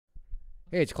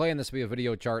Hey, it's Clay, and this will be a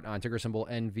video chart on ticker symbol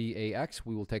NVAX.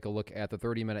 We will take a look at the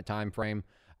 30-minute time frame.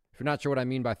 If you're not sure what I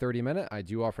mean by 30-minute, I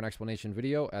do offer an explanation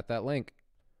video at that link.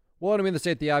 Well, I don't mean to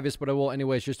state the obvious, but I will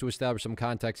anyways, just to establish some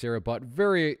context here. But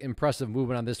very impressive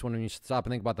movement on this one when you stop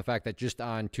and think about the fact that just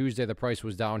on Tuesday the price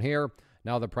was down here.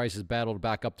 Now the price has battled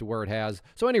back up to where it has.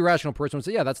 So any rational person would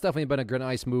say, yeah, that's definitely been a good,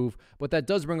 nice move. But that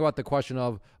does bring about the question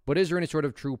of, but is there any sort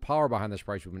of true power behind this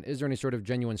price movement? Is there any sort of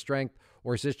genuine strength?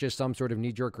 Or is this just some sort of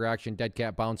knee-jerk reaction, dead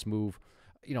cat bounce move?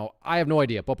 You know, I have no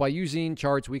idea. But by using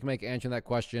charts, we can make answering that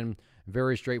question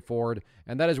very straightforward.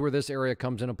 And that is where this area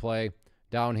comes into play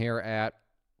down here at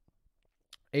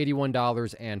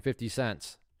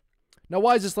 $81.50. Now,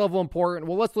 why is this level important?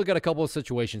 Well, let's look at a couple of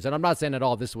situations. And I'm not saying at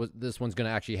all this one's going to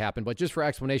actually happen, but just for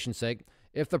explanation's sake,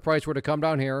 if the price were to come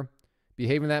down here,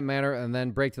 behave in that manner, and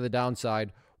then break to the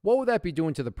downside, what would that be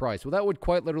doing to the price? Well, that would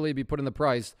quite literally be putting the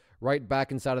price right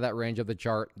back inside of that range of the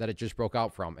chart that it just broke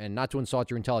out from. And not to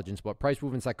insult your intelligence, but price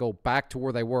movements that go back to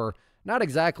where they were, not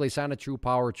exactly sign of true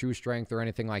power, true strength, or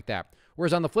anything like that.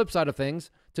 Whereas on the flip side of things,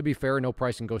 to be fair, no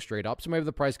price can go straight up. So maybe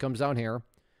the price comes down here,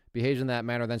 behaves in that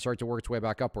manner, then starts to work its way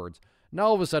back upwards. Now,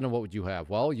 all of a sudden, what would you have?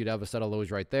 Well, you'd have a set of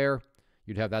lows right there.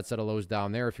 You'd have that set of lows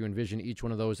down there. If you envision each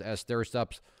one of those as stair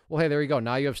steps, well, hey, there you go.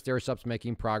 Now you have stair steps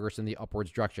making progress in the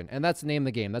upwards direction. And that's the name of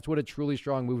the game. That's what a truly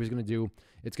strong move is going to do.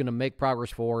 It's going to make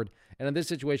progress forward. And in this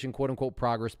situation, quote unquote,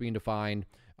 progress being defined,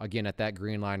 again, at that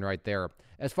green line right there.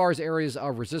 As far as areas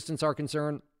of resistance are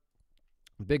concerned,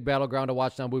 big battleground to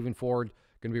watch now moving forward.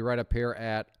 Going to be right up here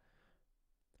at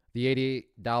the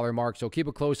 $88 mark. So keep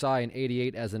a close eye on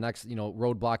 88 as the next,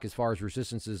 roadblock as far as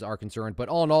resistances are concerned. But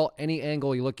all in all, any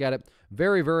angle you look at it,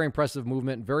 very, very impressive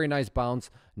movement, very nice bounce.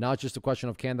 Now it's just a question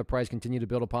of, can the price continue to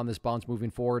build upon this bounce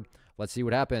moving forward? Let's see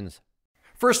what happens.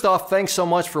 First off, thanks so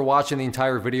much for watching the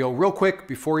entire video. Real quick,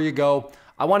 before you go,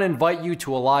 I want to invite you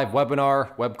to a live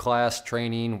webinar, web class,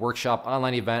 training, workshop,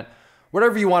 online event,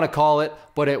 whatever you want to call it,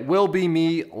 but it will be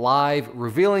me live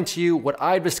revealing to you what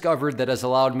I've discovered that has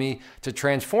allowed me to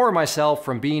transform myself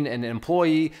from being an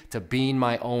employee to being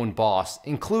my own boss,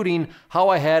 including how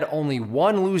I had only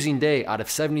one losing day out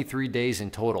of 73 days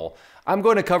in total. I'm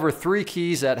going to cover 3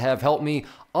 keys that have helped me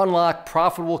unlock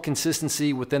profitable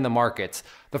consistency within the markets.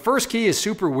 The first key is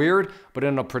super weird, but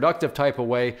in a productive type of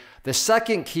way. The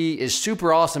second key is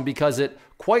super awesome because it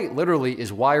quite literally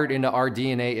is wired into our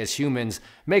DNA as humans,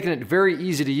 making it very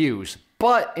easy to use.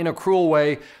 But in a cruel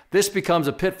way, this becomes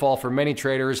a pitfall for many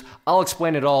traders. I'll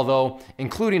explain it all though,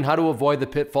 including how to avoid the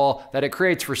pitfall that it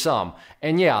creates for some.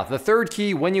 And yeah, the third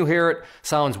key, when you hear it,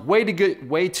 sounds way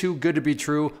too good to be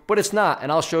true, but it's not,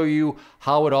 and I'll show you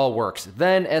how it all works.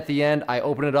 Then at the end, I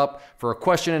open it up for a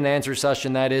question and answer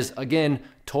session that is, again,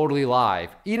 totally live.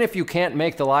 Even if you can't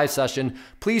make the live session,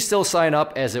 please still sign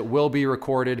up as it will be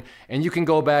recorded, and you can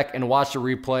go back and watch the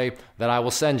replay that I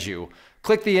will send you.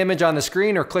 Click the image on the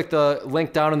screen or click the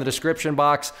link down in the description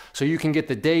box so you can get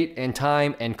the date and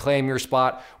time and claim your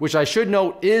spot, which I should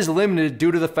note is limited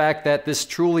due to the fact that this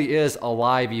truly is a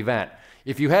live event.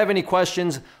 If you have any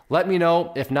questions, let me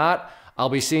know. If not, I'll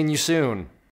be seeing you soon.